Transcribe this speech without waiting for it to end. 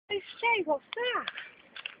Hey, Steve, what's that?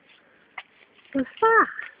 What's that?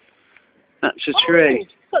 That's a tree.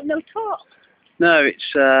 It's got no top. No,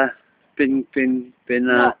 it's been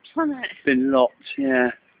Locked, hasn't it? been lopped.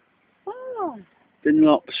 Yeah, Oh. been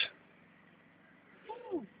lopped.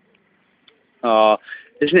 Oh. Oh,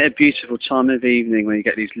 isn't it a beautiful time of evening when you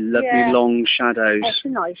get these lovely long shadows? That's a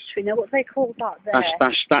nice tree. Now, what they call that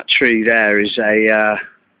there? That tree there is a.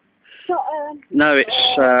 It's not, no,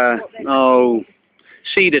 it's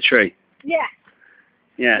cedar tree. Yeah.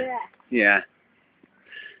 Yeah. Yeah.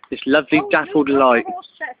 It's lovely dappled light.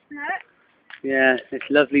 Yeah, it's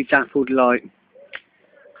lovely dappled light.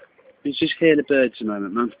 You just hear the birds a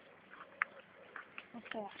moment, Mum. What's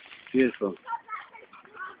that? Beautiful.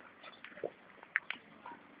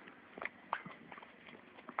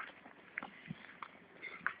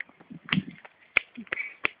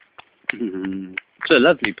 It's a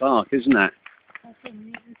lovely park, isn't it?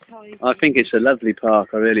 I think it's a lovely park,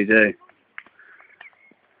 I really do.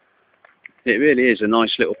 It really is a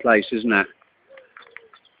nice little place, isn't it?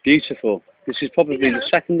 Beautiful. This is probably the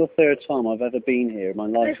second or third time I've ever been here in my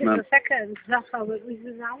life, Mum. This is the second. That's how it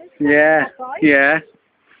was Alice. Yeah, yeah.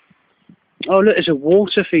 Oh, look, there's a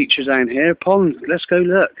water feature down here, a pond. Let's go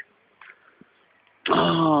look.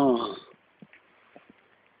 Oh.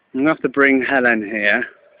 I'm going to have to bring Helen here.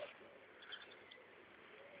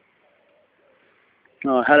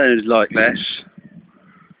 Oh, Helen is like this.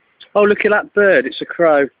 Oh, look at that bird. It's a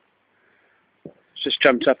crow. It's just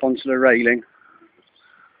jumped up onto the railing.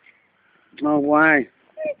 Oh, wow.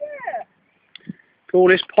 All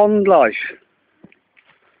this pond life.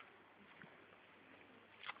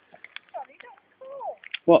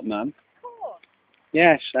 What, Mum? Corn.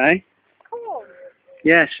 Yes, eh? Corn.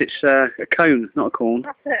 Yes, it's a cone, not a corn.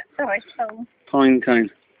 That's it. Sorry, cone. Pine cone.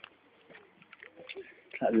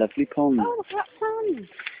 That lovely pond. Oh, look at that pond.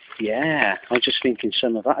 Yeah, I was just thinking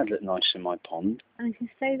some of that would look nice in my pond. And you can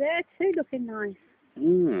stay there too, looking nice.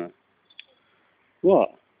 Mm.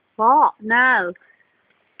 What? What? No.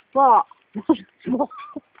 What? What?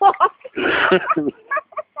 What?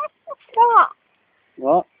 What?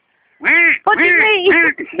 What? What do you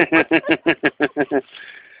mean?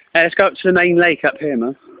 Hey, let's go up to the main lake up here,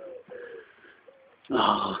 man.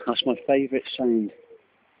 Oh, that's my favourite sound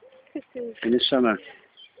in the summer.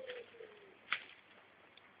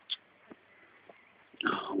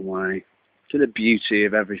 Oh, wow. To the beauty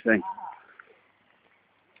of everything.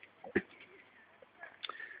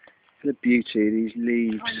 The beauty of these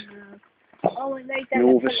leaves. Oh, and they and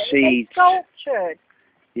all the seeds. Sculptured.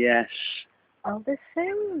 Yes. Oh, the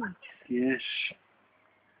seeds. Yes.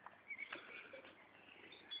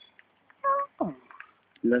 Oh.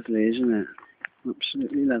 Lovely, isn't it?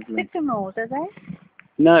 Absolutely lovely. Sycamores, are they?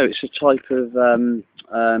 No, it's a type of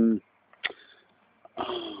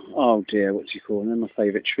oh dear, what do you call them? They're my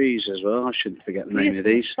favourite trees as well. I shouldn't forget the name of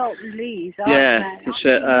these. Salt leaves, yeah, it's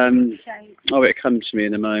a oh, it'll come to me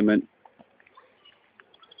in a moment.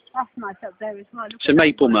 That's nice up there as well. It's a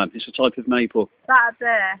maple, Mum. It's a type of maple. That up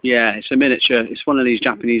there? Yeah, it's a miniature. It's one of these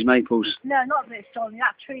Japanese maples. No, not this, Johnny.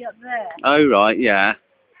 That tree up there. Oh, right, yeah.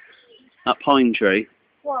 That pine tree.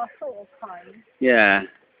 Well, sort of pine. Yeah.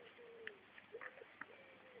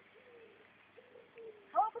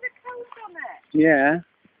 Oh, with a cones on it. Yeah.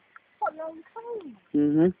 What long cones?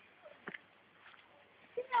 Mhm.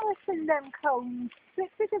 You know, it's in them cones. Look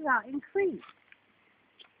at that in Crete.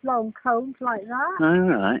 Long cones like that. All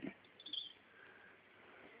right.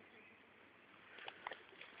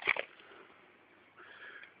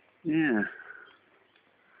 Yeah.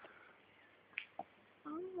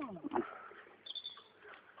 Oh.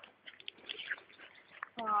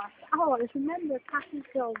 Oh, I just remember Patty's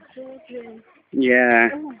dog, Georgie. Yeah.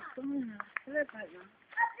 Oh, come on.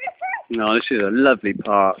 No, this is a lovely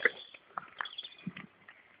park.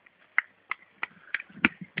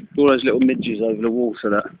 All those little midges over the water,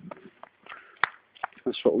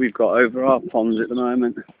 that's what we've got over our ponds at the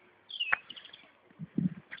moment.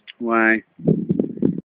 Wow.